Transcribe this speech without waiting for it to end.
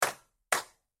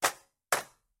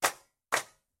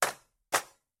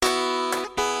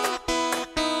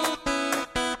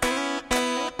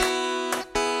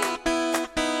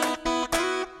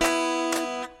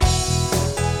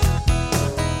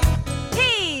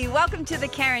welcome to the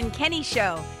Karen Kenney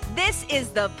Show. This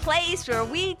is the place where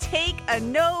we take a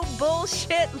no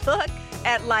bullshit look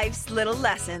at life's little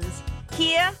lessons.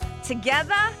 Here,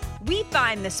 together, we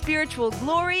find the spiritual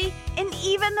glory in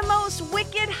even the most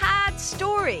wicked hard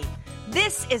story.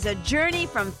 This is a journey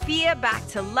from fear back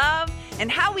to love and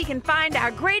how we can find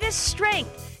our greatest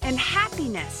strength and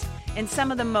happiness in some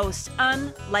of the most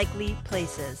unlikely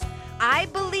places. I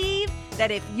believe that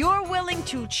if you're willing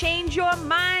to change your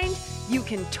mind, you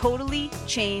can totally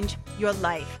change your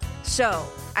life. So,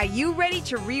 are you ready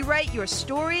to rewrite your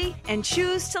story and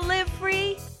choose to live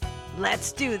free?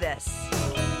 Let's do this.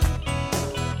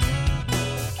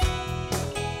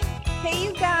 Hey,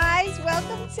 you guys,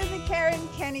 welcome to the Karen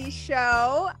Kenney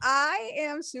Show. I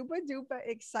am super duper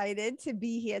excited to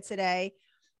be here today.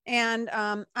 And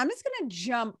I'm just going to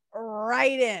jump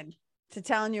right in to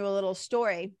telling you a little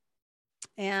story.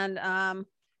 And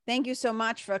thank you so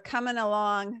much for coming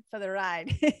along for the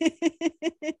ride.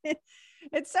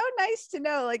 It's so nice to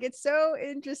know, like, it's so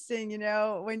interesting, you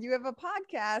know, when you have a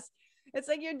podcast, it's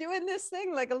like you're doing this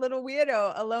thing like a little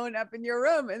weirdo alone up in your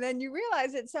room. And then you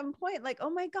realize at some point, like, oh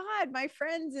my God, my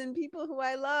friends and people who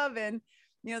I love and,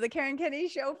 you know, the Karen Kenney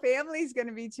Show family is going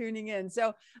to be tuning in.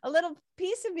 So a little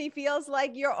piece of me feels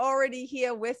like you're already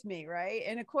here with me, right?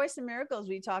 And of course, in Miracles,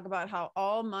 we talk about how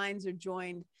all minds are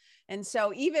joined. And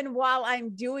so even while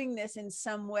I'm doing this in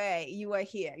some way, you are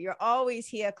here. You're always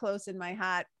here close in my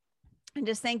heart. And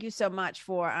just thank you so much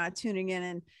for tuning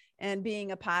in and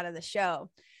being a part of the show.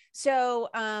 So,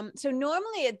 so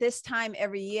normally at this time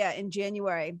every year in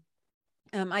January,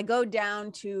 I go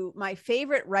down to my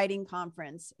favorite writing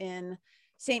conference in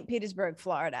St. Petersburg,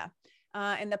 Florida.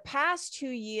 In the past 2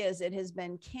 years, it has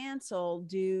been canceled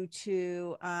due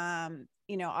to,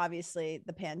 you know, obviously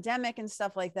the pandemic and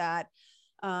stuff like that.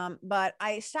 But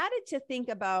I started to think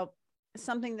about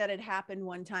something that had happened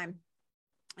one time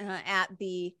at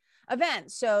the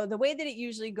event. So the way that it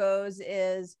usually goes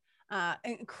is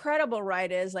incredible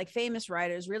writers, like famous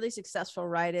writers, really successful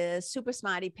writers, super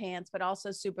smarty pants, but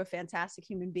also super fantastic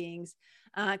human beings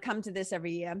come to this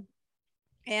every year.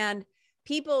 And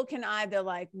people can either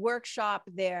like workshop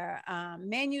their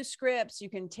manuscripts, you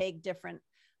can take different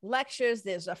lectures.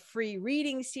 There's a free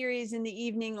reading series in the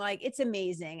evening. Like, it's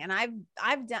amazing. And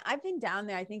I've been down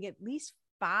there, I think at least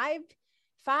five,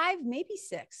 maybe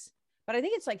six, but I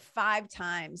think it's like 5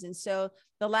 times. And so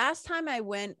the last time I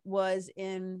went was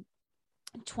in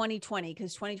 2020,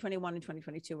 because 2021 and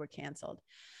 2022 were canceled.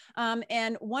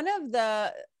 And one of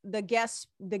the guest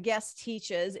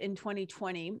teachers in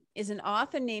 2020 is an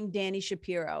author named Dani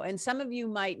Shapiro. And some of you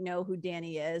might know who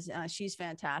Dani is. She's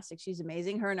fantastic. She's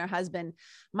amazing. Her and her husband,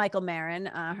 Michael Marin.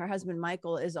 Her husband,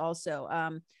 Michael, is also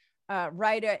a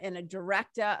writer and a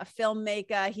director, a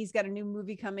filmmaker. He's got a new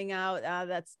movie coming out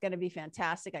that's going to be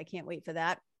fantastic. I can't wait for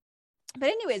that. But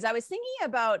anyways, I was thinking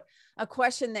about a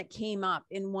question that came up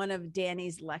in one of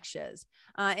Dani's lectures.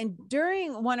 And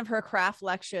during one of her craft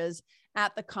lectures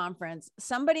at the conference,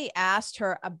 somebody asked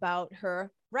her about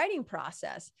her writing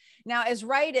process. Now, as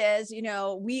writers, you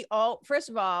know, we all, first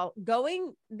of all,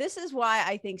 this is why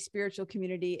I think spiritual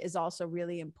community is also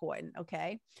really important.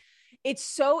 Okay. It's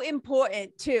so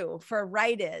important too for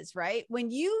writers, right? When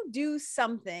you do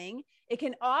something, it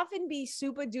can often be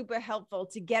super duper helpful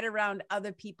to get around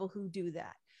other people who do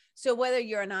that. So whether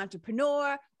you're an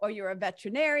entrepreneur or you're a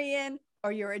veterinarian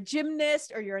or you're a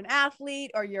gymnast or you're an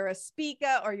athlete or you're a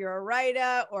speaker or you're a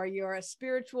writer or you're a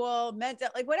spiritual, mental,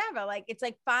 like whatever, like it's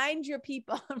like find your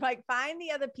people, like find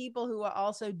the other people who are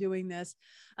also doing this.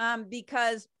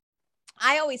 Because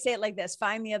I always say it like this,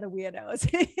 find the other weirdos.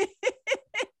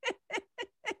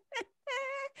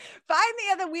 Find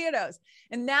the other weirdos.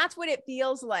 And that's what it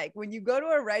feels like. When you go to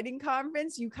a writing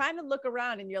conference, you kind of look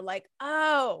around and you're like,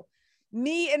 oh,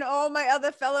 me and all my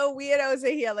other fellow weirdos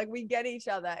are here. Like, we get each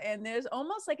other. And there's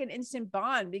almost like an instant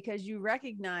bond because you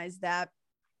recognize that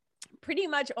pretty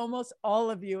much almost all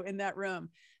of you in that room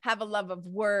have a love of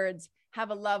words, have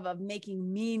a love of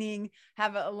making meaning,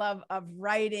 have a love of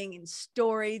writing and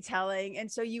storytelling.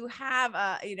 And so you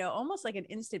have you know, almost like an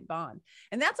instant bond.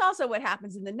 And that's also what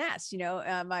happens in the nest, you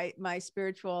know, my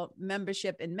spiritual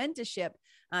membership and mentorship,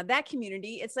 that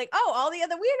community, it's like, oh, all the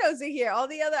other weirdos are here. All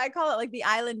the other, I call it like the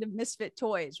island of misfit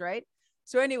toys. Right.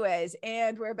 So anyways,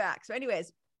 and we're back. So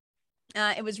anyways,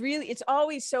 It's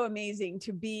always so amazing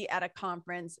to be at a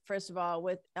conference, first of all,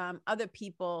 with other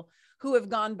people who have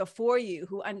gone before you,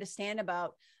 who understand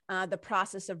about the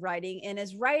process of writing. And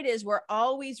as writers, we're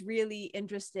always really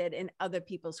interested in other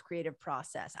people's creative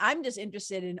process. I'm just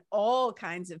interested in all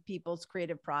kinds of people's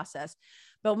creative process.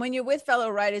 But when you're with fellow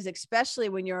writers, especially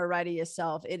when you're a writer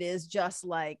yourself, it is just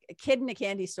like a kid in a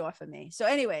candy store for me. So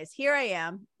anyways, here I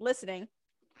am listening.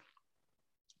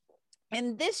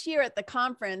 And this year at the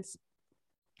conference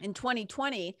in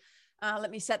 2020,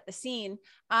 let me set the scene.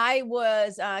 I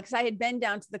was, because I had been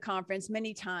down to the conference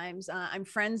many times. I'm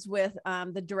friends with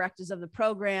the directors of the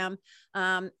program,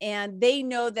 and they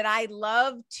know that I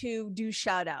love to do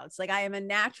shout outs. Like, I am a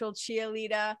natural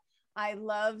cheerleader. I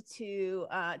love to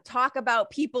talk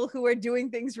about people who are doing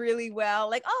things really well,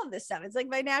 like all of this stuff. It's like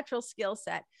my natural skill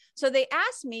set. So they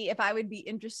asked me if I would be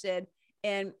interested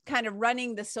and kind of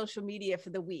running the social media for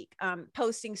the week,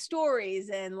 posting stories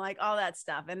and like all that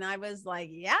stuff. And I was like,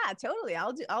 yeah, totally.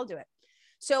 I'll do it.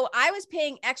 So I was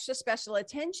paying extra special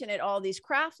attention at all these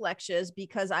craft lectures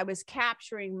because I was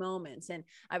capturing moments and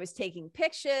I was taking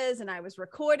pictures and I was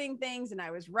recording things and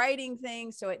I was writing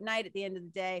things. So at night, at the end of the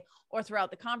day, or throughout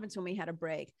the conference when we had a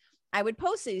break, I would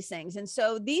post these things. And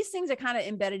so these things are kind of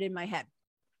embedded in my head.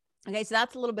 Okay, so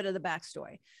that's a little bit of the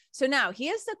backstory. So now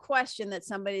here's the question that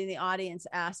somebody in the audience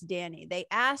asked Danny. They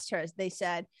asked her, they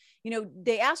said,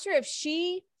 they asked her if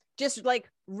she just like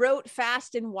wrote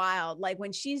fast and wild, like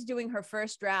when she's doing her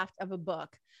first draft of a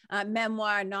book,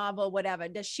 memoir, novel, whatever,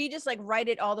 does she just like write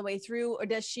it all the way through, or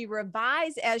does she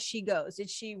revise as she goes?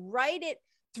 Did she write it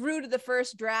through to the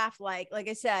first draft? Like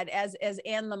I said, as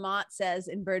Anne Lamott says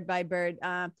in Bird by Bird,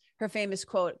 her famous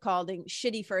quote called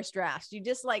shitty first drafts. You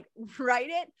just like write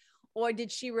it, or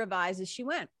did she revise as she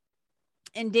went?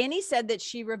 And Danny said that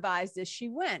she revised as she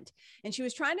went. And she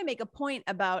was trying to make a point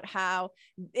about how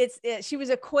she was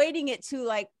equating it to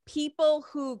like people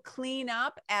who clean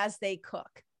up as they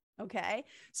cook. Okay.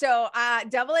 So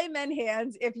double amen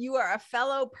hands if you are a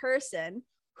fellow person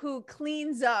who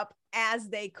cleans up as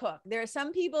they cook. There are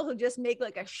some people who just make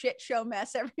like a shit show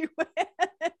mess everywhere.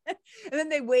 And then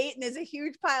they wait and there's a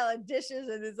huge pile of dishes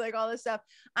and it's like all this stuff.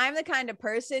 I'm the kind of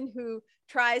person who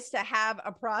tries to have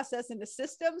a process and a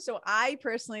system. So I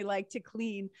personally like to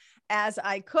clean as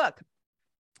I cook.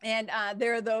 And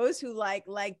there are those who like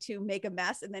to make a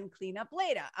mess and then clean up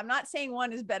later. I'm not saying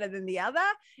one is better than the other.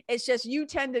 It's just you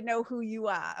tend to know who you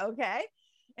are. Okay.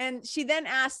 And she then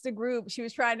asked the group, she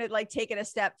was trying to like take it a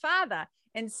step farther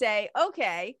and say,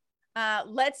 okay,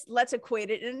 let's equate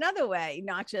it in another way,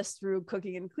 not just through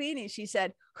cooking and cleaning. She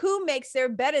said, who makes their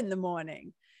bed in the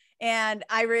morning? And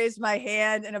I raised my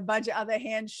hand and a bunch of other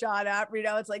hands shot up.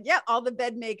 It's like, yeah, all the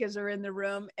bed makers are in the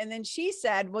room. And then she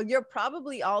said, well, you're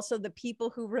probably also the people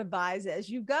who revise as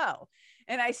you go.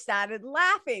 And I started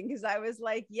laughing because I was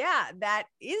like, yeah, that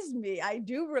is me. I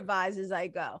do revise as I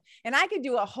go. And I could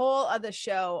do a whole other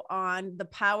show on the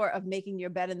power of making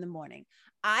your bed in the morning.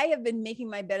 I have been making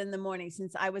my bed in the morning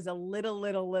since I was a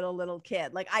little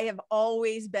kid. Like, I have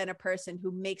always been a person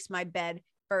who makes my bed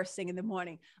first thing in the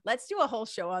morning. Let's do a whole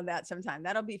show on that sometime.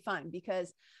 That'll be fun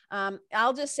because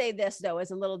I'll just say this though,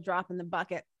 as a little drop in the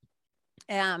bucket.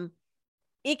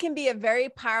 It can be a very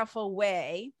powerful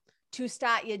way to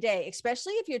start your day,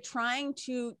 especially if you're trying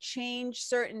to change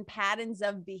certain patterns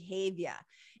of behavior.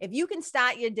 If you can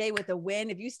start your day with a win,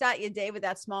 if you start your day with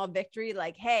that small victory,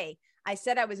 like, hey, I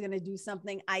said I was going to do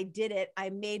something. I did it.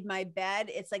 I made my bed.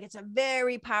 It's like, it's a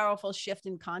very powerful shift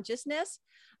in consciousness,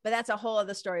 but that's a whole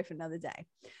other story for another day.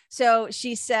 So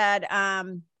she said,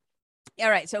 all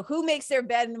right, so who makes their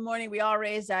bed in the morning? We all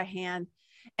raised our hand.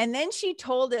 And then she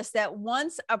told us that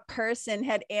once a person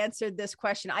had answered this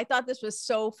question. I thought this was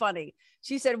so funny.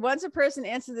 She said, once a person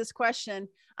answered this question,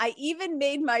 I even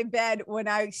made my bed when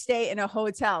I stay in a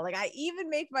hotel. Like, I even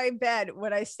make my bed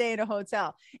when I stay in a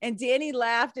hotel. And Danny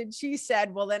laughed and she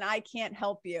said, well, then I can't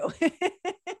help you.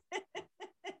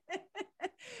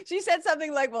 She said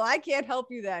something like, well, I can't help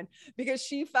you then, because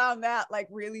she found that like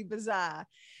really bizarre.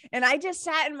 And I just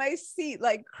sat in my seat,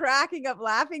 like cracking up,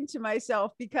 laughing to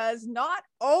myself, because not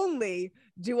only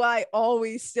do I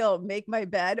always still make my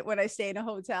bed when I stay in a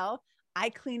hotel,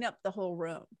 I clean up the whole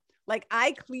room. Like,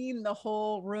 I clean the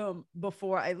whole room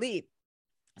before I leave.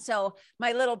 So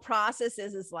my little process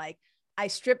is like, I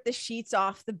strip the sheets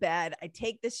off the bed. I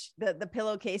take the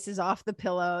pillowcases off the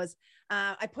pillows.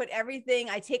 I put everything,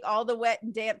 I take all the wet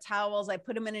and damp towels. I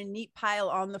put them in a neat pile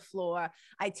on the floor.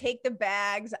 I take the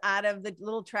bags out of the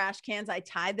little trash cans. I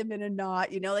tie them in a knot,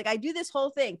 like I do this whole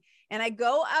thing, and I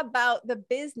go about the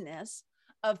business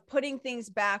of putting things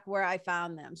back where I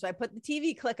found them. So I put the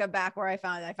TV clicker back where I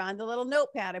found it. I found the little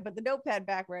notepad. I put the notepad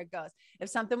back where it goes. If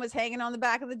something was hanging on the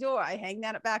back of the door, I hang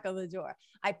that back on the door.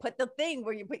 I put the thing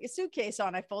where you put your suitcase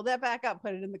on, I fold that back up,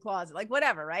 put it in the closet, like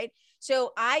whatever, right?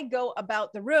 So I go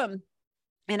about the room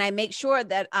and I make sure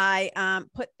that I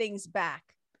put things back.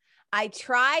 I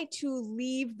try to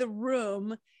leave the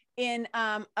room in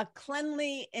a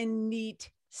cleanly and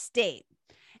neat state.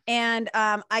 And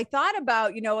I thought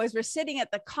about, as we're sitting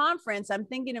at the conference, I'm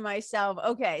thinking to myself,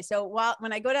 okay, so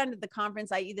when I go down to the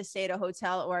conference, I either stay at a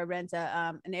hotel or I rent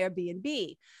an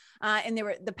Airbnb. And there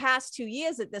were the past 2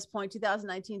 years at this point,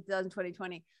 2019,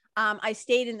 2020, I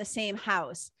stayed in the same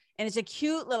house. And it's a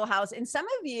cute little house. And some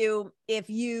of you, if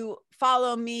you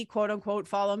follow me, quote unquote,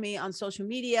 follow me on social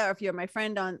media, or if you're my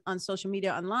friend on social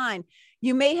media online,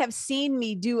 you may have seen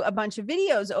me do a bunch of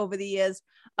videos over the years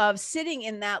of sitting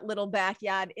in that little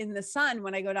backyard in the sun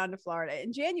when I go down to Florida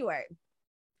in January.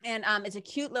 And it's a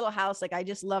cute little house. Like, I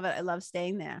just love it. I love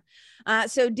staying there.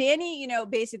 So Danny,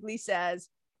 basically says,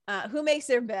 who makes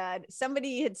their bed?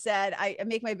 Somebody had said, I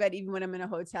make my bed even when I'm in a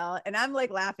hotel. And I'm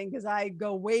like laughing because I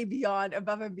go way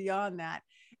above and beyond that.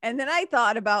 And then I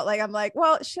thought about, I'm like,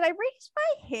 well, should I raise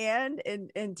my hand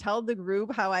and tell the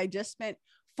group how I just spent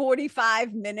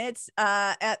 45 minutes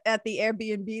at the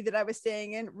Airbnb that I was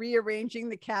staying in, rearranging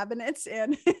the cabinets,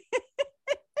 and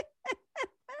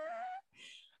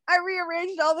I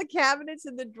rearranged all the cabinets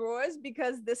and the drawers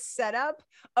because the setup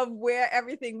of where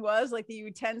everything was, like the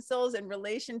utensils in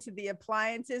relation to the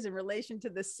appliances, in relation to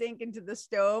the sink and to the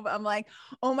stove. I'm like,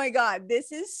 oh my God,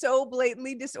 this is so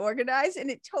blatantly disorganized and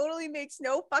it totally makes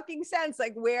no fucking sense,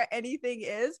 like where anything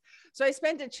is. So I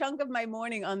spent a chunk of my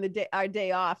morning on our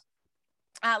day off,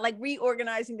 like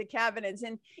reorganizing the cabinets.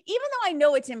 And even though I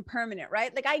know it's impermanent,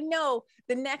 right? Like, I know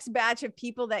the next batch of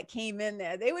people that came in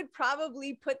there, they would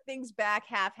probably put things back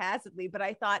haphazardly, but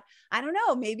I thought, I don't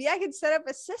know, maybe I could set up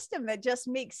a system that just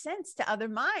makes sense to other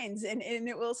minds and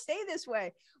it will stay this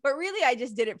way. But really, I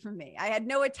just did it for me. I had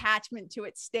no attachment to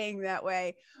it staying that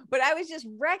way, but I was just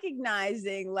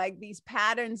recognizing like these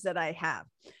patterns that I have.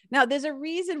 Now, there's a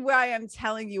reason why I'm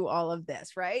telling you all of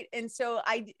this, right? And so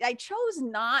I chose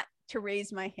not to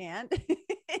raise my hand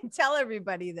and tell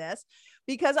everybody this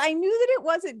because I knew that it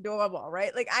wasn't normal,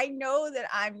 right? Like, I know that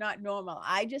I'm not normal.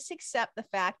 I just accept the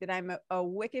fact that I'm a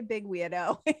wicked big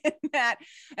weirdo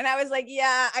and I was like,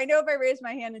 yeah, I know if I raise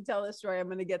my hand and tell this story, I'm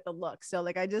going to get the look. So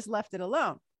like, I just left it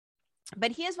alone.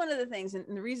 But here's one of the things, and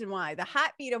the reason why, the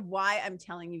heartbeat of why I'm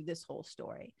telling you this whole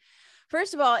story.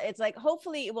 First of all, it's like,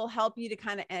 hopefully it will help you to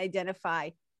kind of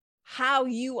identify how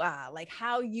you are, like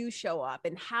how you show up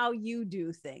and how you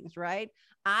do things, right?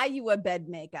 Are you a bed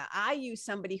maker? Are you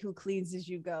somebody who cleans as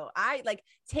you go? I like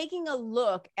taking a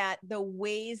look at the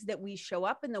ways that we show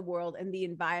up in the world and the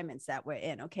environments that we're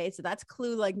in. Okay. So that's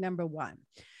clue like number one.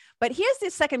 But here's the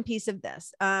second piece of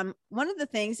this. One of the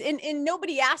things, and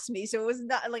nobody asked me, so it was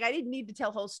not like I didn't need to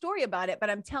tell the whole story about it, but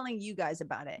I'm telling you guys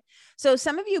about it. So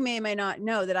some of you may or may not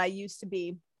know that I used to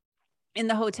be in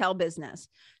the hotel business.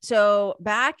 So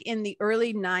back in the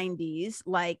early 90s,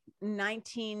 like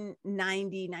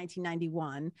 1990,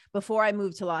 1991, before I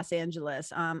moved to Los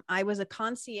Angeles, I was a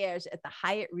concierge at the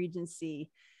Hyatt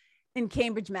Regency in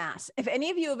Cambridge, Mass. If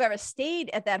any of you have ever stayed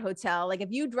at that hotel, like if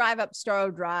you drive up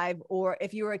Storrow Drive, or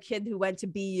if you were a kid who went to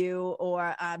BU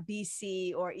or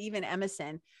BC or even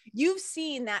Emerson, you've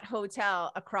seen that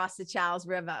hotel across the Charles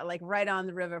River, like right on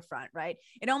the riverfront, right?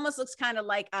 It almost looks kind of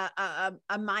like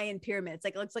a Mayan pyramid. It's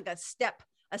like, it looks like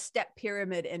a step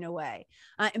pyramid in a way.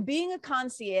 And being a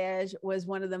concierge was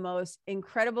one of the most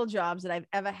incredible jobs that I've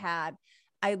ever had.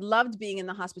 I loved being in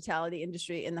the hospitality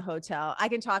industry in the hotel. I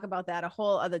can talk about that a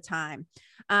whole other time.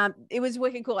 It was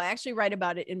wicked cool. I actually write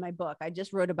about it in my book. I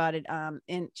just wrote about it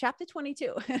in chapter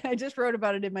 22. I just wrote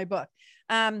about it in my book.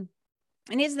 And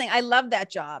here's the thing. I love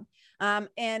that job.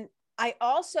 And I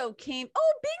also came,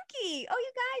 oh, Binky. Oh,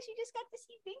 you guys, you just got to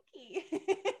see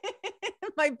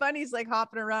Binky. My bunny's like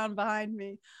hopping around behind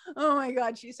me. Oh my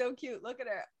God, she's so cute. Look at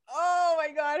her. Oh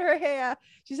my God, her hair.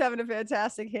 She's having a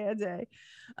fantastic hair day.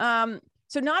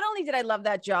 So not only did I love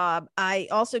that job, I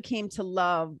also came to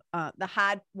love the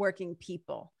hardworking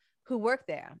people who work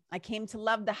there. I came to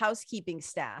love the housekeeping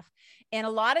staff. And a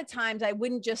lot of times I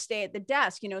wouldn't just stay at the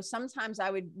desk. You know, sometimes I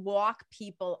would walk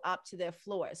people up to their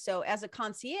floors. So as a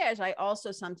concierge, I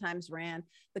also sometimes ran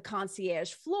the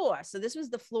concierge floor. So this was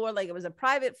the floor, like it was a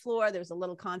private floor. There was a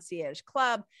little concierge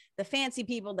club, the fancy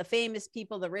people, the famous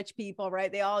people, the rich people, right?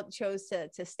 They all chose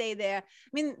to stay there. I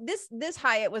mean, this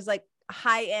Hyatt was like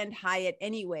high-end Hyatt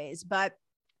anyways, but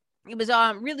It was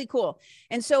really cool.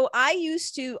 And so I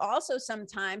used to also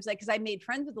sometimes, like, because I made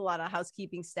friends with a lot of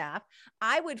housekeeping staff,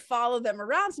 I would follow them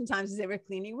around sometimes as they were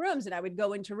cleaning rooms, and I would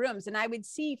go into rooms and I would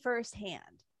see firsthand.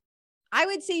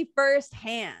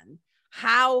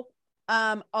 How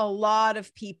a lot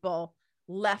of people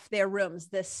left their rooms,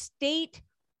 the state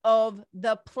of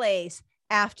the place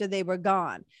after they were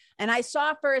gone. And I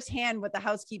saw firsthand what the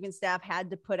housekeeping staff had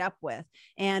to put up with,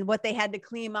 and what they had to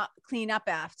clean up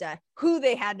after, who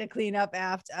they had to clean up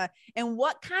after, and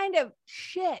what kind of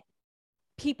shit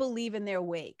people leave in their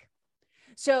wake.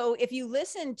 So if you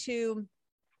listen to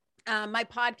my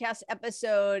podcast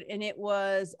episode, and it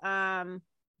was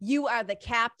You Are the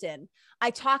Captain, I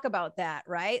talk about that,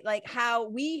 right? Like how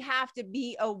we have to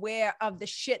be aware of the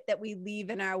shit that we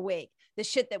leave in our wake, the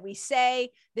shit that we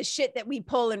say, the shit that we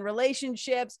pull in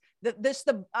relationships,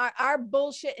 our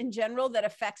bullshit in general that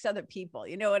affects other people.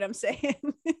 You know what I'm saying?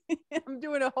 I'm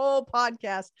doing a whole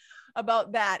podcast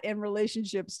about that in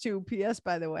relationships too. PS,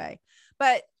 by the way.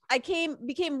 But I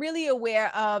became really aware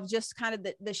of just kind of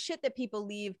the shit that people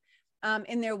leave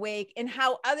in their wake, and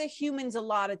how other humans a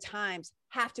lot of times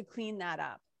have to clean that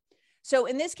up. So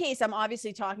in this case, I'm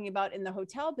obviously talking about in the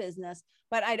hotel business,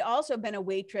 but I'd also been a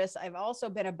waitress. I've also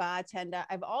been a bartender.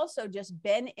 I've also just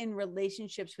been in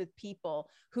relationships with people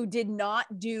who did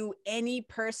not do any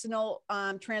personal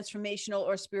transformational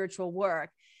or spiritual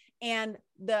work. And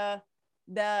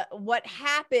what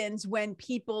happens when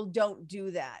people don't do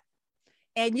that.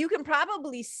 And you can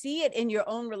probably see it in your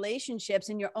own relationships,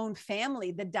 in your own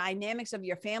family, the dynamics of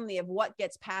your family, of what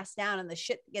gets passed down and the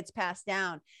shit that gets passed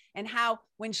down, and how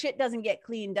when shit doesn't get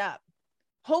cleaned up,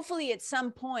 hopefully at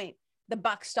some point the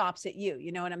buck stops at you.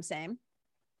 You know what I'm saying?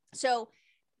 So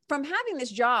from having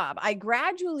this job, I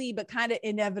gradually, but kind of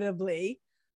inevitably,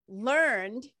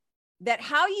 learned that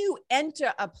how you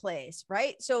enter a place,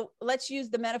 right? So let's use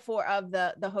the metaphor of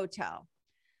the hotel.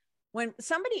 When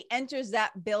somebody enters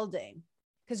that building,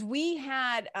 because we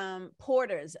had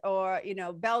porters, or,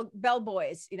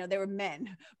 bellboys, they were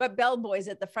men, but bellboys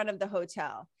at the front of the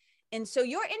hotel. And so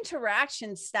your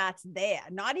interaction starts there,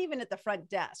 not even at the front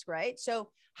desk, right?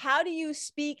 So how do you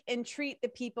speak and treat the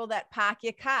people that park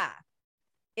your car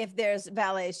if there's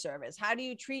valet service? How do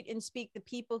you treat and speak the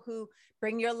people who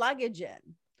bring your luggage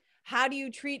in? How do you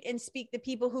treat and speak the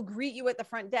people who greet you at the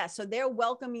front desk? So they're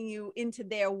welcoming you into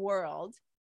their world.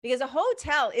 Because a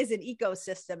hotel is an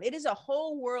ecosystem. It is a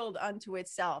whole world unto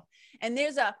itself. And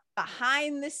there's a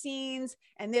behind the scenes,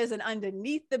 and there's an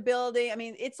underneath the building. I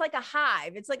mean, it's like a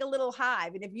hive. It's like a little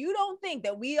hive. And if you don't think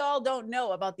that we all don't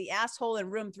know about the asshole in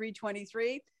room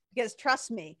 323, because trust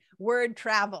me, word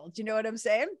traveled. You know what I'm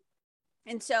saying?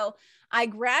 And so I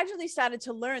gradually started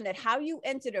to learn that how you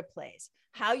entered a place,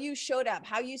 how you showed up,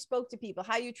 how you spoke to people,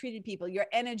 how you treated people, your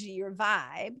energy, your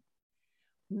vibe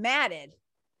mattered.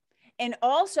 And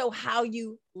also how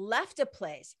you left a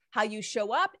place, how you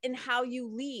show up and how you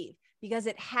leave, because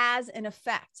it has an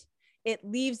effect. It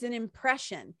leaves an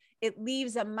impression. It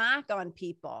leaves a mark on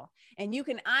people. And you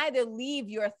can either leave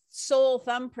your soul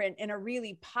thumbprint in a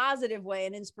really positive way,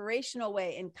 an inspirational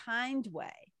way, and kind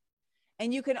way.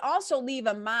 And you can also leave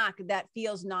a mark that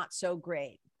feels not so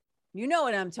great. You know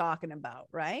what I'm talking about,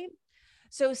 right?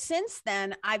 So since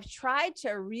then, I've tried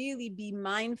to really be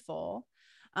mindful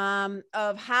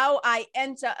of how I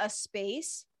enter a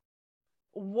space,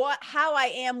 how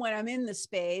I am when I'm in the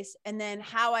space, and then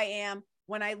how I am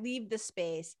when I leave the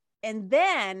space. And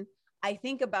then I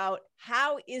think about,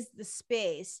 how is the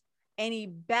space any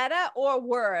better or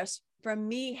worse from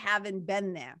me having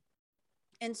been there?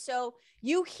 And so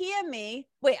you hear me,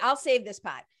 wait, I'll save this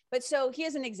part. But so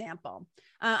here's an example.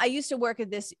 I used to work at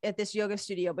this yoga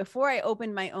studio before I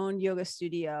opened my own yoga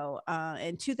studio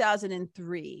in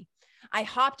 2003. I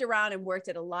hopped around and worked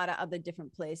at a lot of other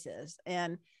different places.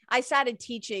 And I started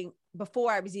teaching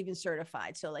before I was even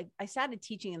certified. So like I started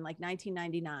teaching in like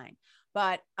 1999.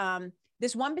 But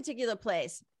this one particular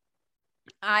place,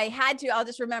 I'll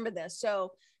just remember this.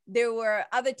 So there were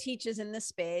other teachers in the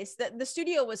space. The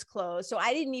studio was closed, so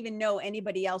I didn't even know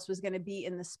anybody else was going to be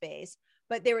in the space.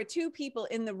 But there were two people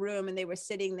in the room, and they were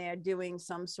sitting there doing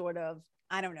some sort of,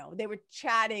 I don't know, they were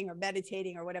chatting or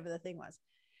meditating or whatever the thing was.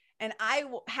 And I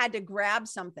had to grab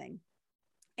something.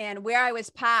 And where I was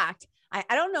parked, I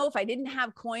don't know if I didn't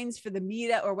have coins for the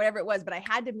meter or whatever it was, but I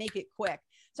had to make it quick.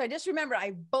 So I just remember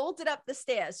I bolted up the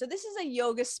stairs. So this is a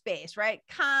yoga space, right?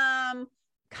 Calm,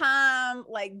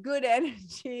 like good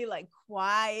energy, like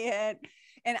quiet.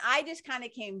 And I just kind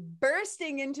of came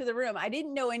bursting into the room. I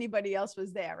didn't know anybody else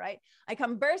was there, right? I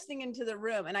come bursting into the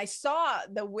room, and I saw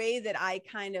the way that I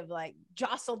kind of like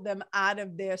jostled them out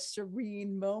of their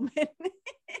serene moment.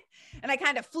 And I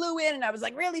kind of flew in and I was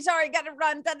like, really sorry, got to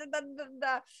run. Da, da, da, da,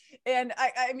 da. And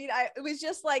I mean, it was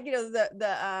just like, you know,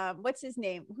 the what's his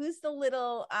name? Who's the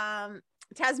little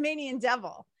Tasmanian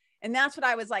devil? And that's what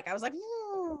I was like. I was like,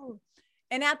 woo.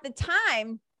 And at the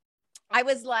time I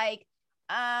was like,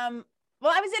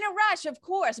 well, I was in a rush, of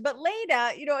course, but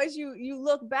later, you know, as you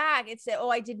look back, it said, oh,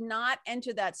 I did not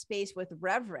enter that space with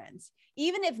reverence.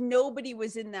 Even if nobody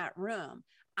was in that room,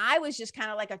 I was just kind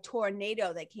of like a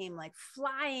tornado that came like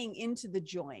flying into the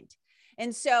joint.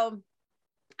 And so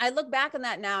I look back on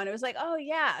that now and it was like, oh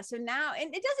yeah. So now,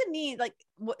 and it doesn't mean like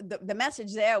the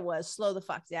message there was slow the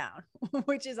fuck down,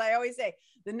 which is, I always say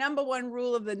the number one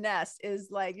rule of the nest is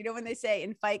like, you know, when they say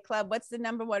in Fight Club, what's the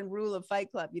number one rule of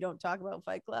Fight Club? You don't talk about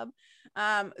Fight Club.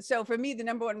 So for me, the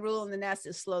number one rule in the nest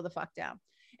is slow the fuck down.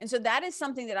 And so that is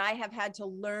something that I have had to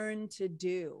learn to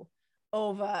do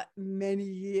over many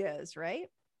years. Right.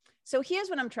 So here's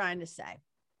what I'm trying to say.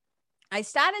 I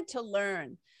started to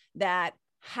learn that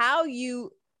how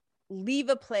you leave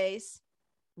a place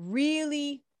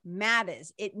really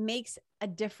matters. It makes a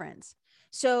difference.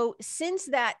 So since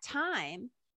that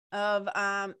time of,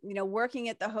 you know, working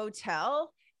at the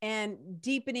hotel and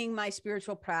deepening my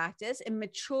spiritual practice and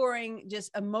maturing, just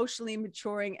emotionally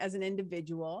maturing as an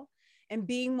individual and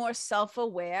being more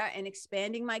self-aware and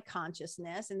expanding my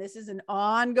consciousness. And this is an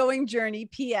ongoing journey.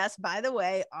 P.S. By the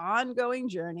way, ongoing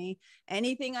journey.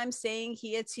 Anything I'm saying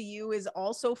here to you is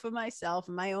also for myself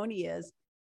and my own ears.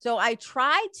 So I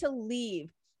try to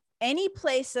leave any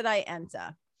place that I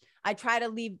enter. I try to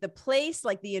leave the place,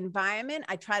 like the environment.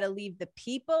 I try to leave the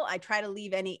people. I try to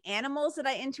leave any animals that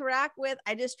I interact with.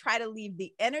 I just try to leave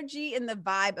the energy and the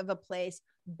vibe of a place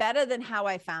better than how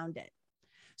I found it.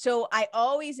 So I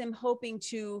always am hoping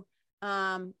to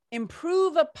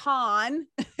improve upon,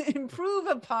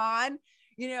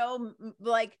 you know,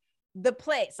 like the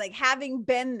place, like having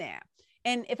been there.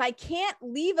 And if I can't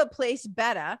leave a place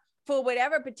better for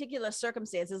whatever particular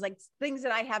circumstances, like things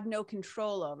that I have no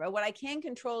control over, what I can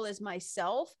control is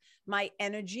myself, my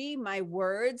energy, my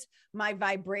words, my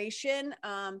vibration,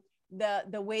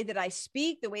 the way that I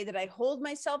speak, the way that I hold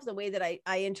myself, the way that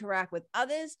I interact with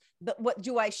others. But what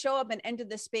do I show up and enter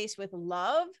the space with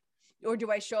love? Or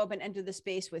do I show up and enter the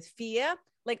space with fear?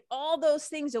 Like all those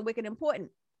things are wicked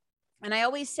important. And I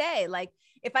always say, like,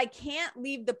 if I can't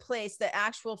leave the place, the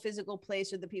actual physical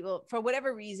place or the people for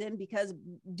whatever reason, because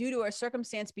due to a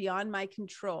circumstance beyond my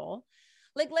control,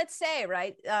 like let's say,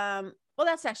 right. Well,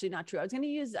 that's actually not true. I was going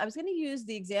to use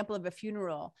the example of a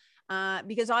funeral.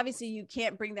 Because obviously you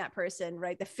can't bring that person,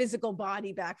 right, the physical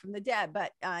body back from the dead,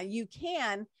 but you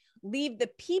can leave the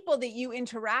people that you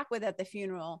interact with at the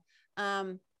funeral.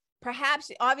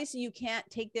 Perhaps, obviously, you can't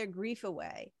take their grief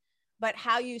away, but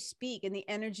how you speak and the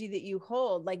energy that you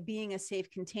hold, like being a safe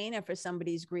container for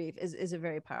somebody's grief, is a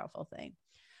very powerful thing.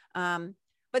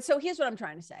 But so here's what I'm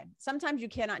trying to say. Sometimes you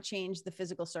cannot change the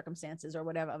physical circumstances or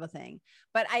whatever other thing,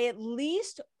 but I at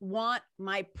least want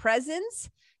my presence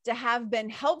to have been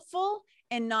helpful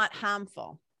and not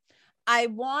harmful. I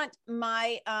want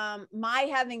my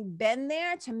having been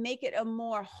there to make it a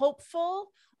more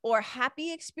hopeful or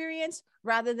happy experience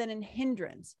rather than a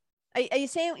hindrance. Are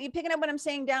you picking up what I'm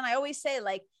saying down? I always say,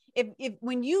 like, if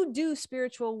when you do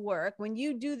spiritual work, when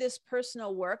you do this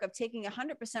personal work of taking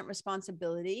 100%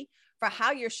 responsibility for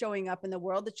how you're showing up in the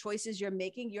world, the choices you're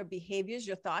making, your behaviors,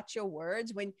 your thoughts, your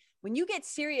words, when you get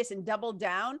serious and double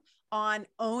down on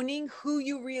owning who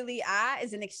you really are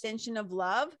as an extension of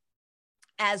love,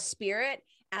 as spirit,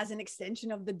 as an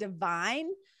extension of the divine,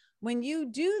 when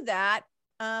you do that,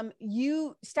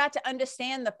 you start to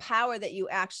understand the power that you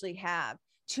actually have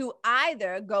to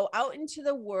either go out into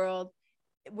the world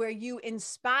where you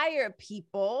inspire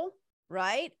people,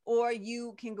 right? Or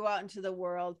you can go out into the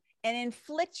world and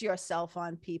inflict yourself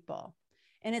on people.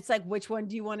 And it's like, which one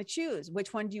do you want to choose?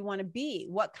 Which one do you want to be?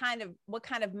 What kind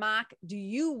of mark do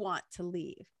you want to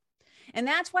leave? And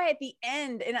that's why at the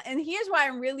end, and here's why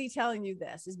I'm really telling you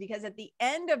this, is because at the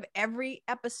end of every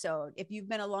episode, if you've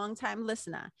been a long time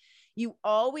listener, you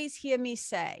always hear me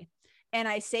say, and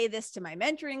I say this to my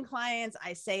mentoring clients,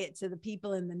 I say it to the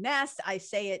people in the nest, I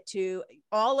say it to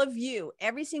all of you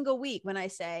every single week when I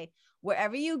say,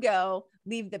 wherever you go,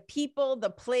 leave the people, the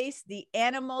place, the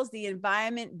animals, the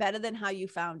environment better than how you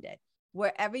found it.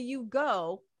 Wherever you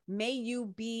go, may you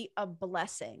be a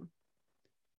blessing.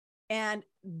 And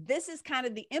this is kind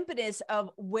of the impetus of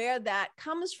where that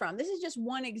comes from. This is just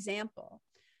one example.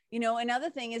 You know, another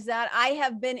thing is that I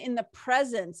have been in the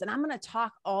presence, and I'm going to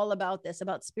talk all about this,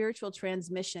 about spiritual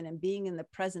transmission and being in the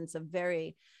presence of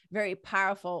very, very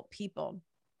powerful people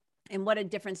and what a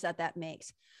difference that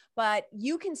makes. But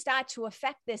you can start to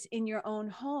affect this in your own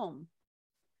home.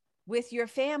 with your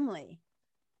family,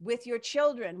 with your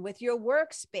children, with your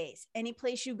workspace, any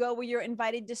place you go where you're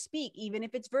invited to speak, even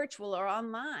if it's virtual or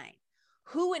online.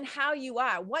 Who and how you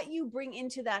are, what you bring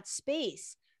into that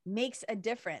space makes a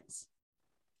difference.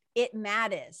 It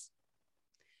matters.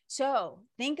 So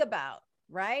think about,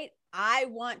 right? I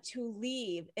want to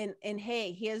leave, and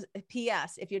hey, here's a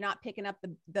PS. If you're not picking up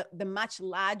the much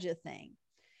larger thing,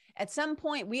 at some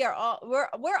point we're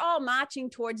all marching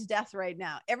towards death right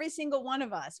now. Every single one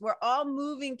of us, we're all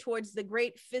moving towards the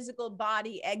great physical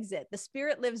body exit. The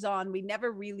spirit lives on. We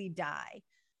never really die.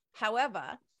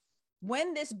 However,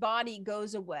 when this body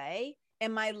goes away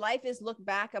and my life is looked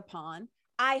back upon,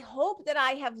 I hope that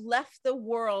I have left the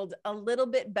world a little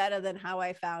bit better than how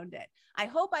I found it. I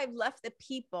hope I've left the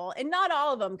people, and not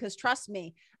all of them, because trust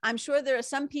me, I'm sure there are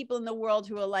some people in the world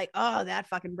who are like, oh, that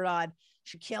fucking broad,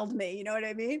 she killed me. You know what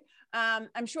I mean?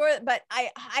 I'm sure, but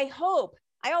I hope,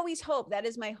 I always hope, that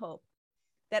is my hope,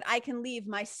 that I can leave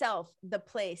myself, the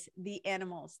place, the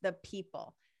animals, the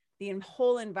people, the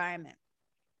whole environment,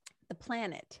 the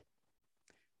planet,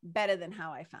 better than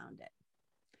how I found it.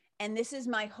 And this is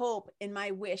my hope and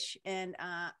my wish, and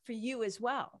for you as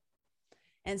well.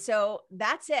 And so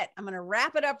that's it. I'm going to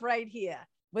wrap it up right here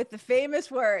with the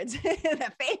famous words,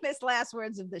 the famous last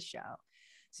words of the show.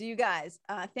 So you guys,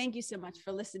 thank you so much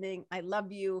for listening. I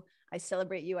love you. I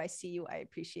celebrate you. I see you. I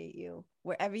appreciate you.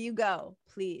 Wherever you go,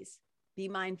 please be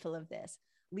mindful of this.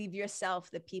 Leave yourself,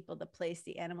 the people, the place,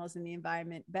 the animals, and the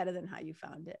environment better than how you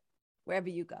found it. Wherever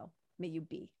you go, may you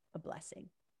be a blessing.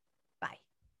 Bye.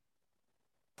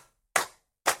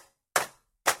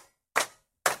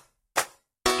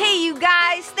 Hey, you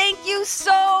guys, thank you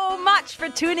so much for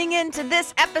tuning in to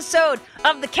this episode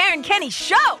of The Karen Kenney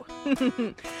Show.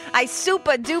 I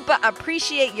super duper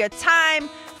appreciate your time,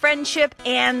 friendship,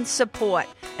 and support.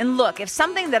 And look, if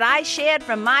something that I shared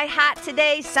from my heart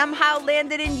today somehow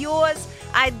landed in yours,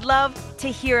 I'd love to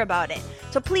hear about it.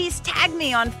 So please tag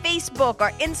me on Facebook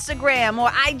or Instagram or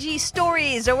IG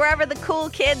stories or wherever the cool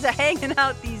kids are hanging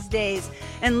out these days,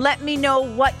 and let me know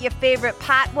what your favorite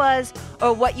part was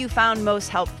or what you found most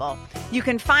helpful. You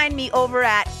can find me over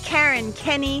at Karen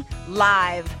Kenney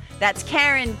Live. That's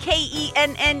Karen,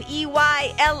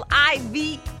 KENNEYLIVE.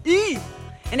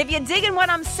 And if you're digging what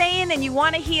I'm saying and you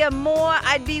want to hear more,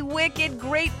 I'd be wicked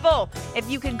grateful if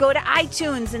you could go to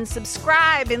iTunes and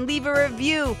subscribe and leave a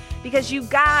review, because you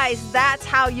guys, that's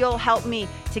how you'll help me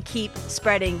to keep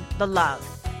spreading the love.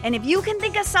 And if you can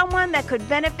think of someone that could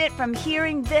benefit from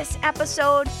hearing this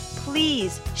episode,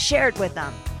 please share it with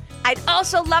them. I'd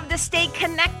also love to stay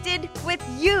connected with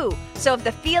you. So if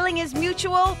the feeling is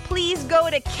mutual, please go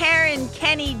to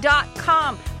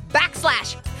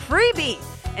KarenKenney.com/freebie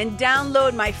and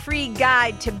download my free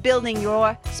guide to building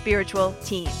your spiritual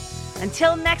team.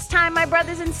 Until next time, my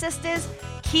brothers and sisters,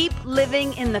 keep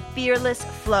living in the fearless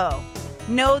flow.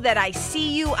 Know that I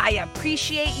see you, I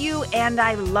appreciate you, and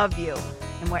I love you.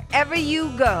 And wherever you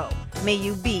go, may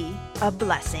you be a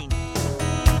blessing.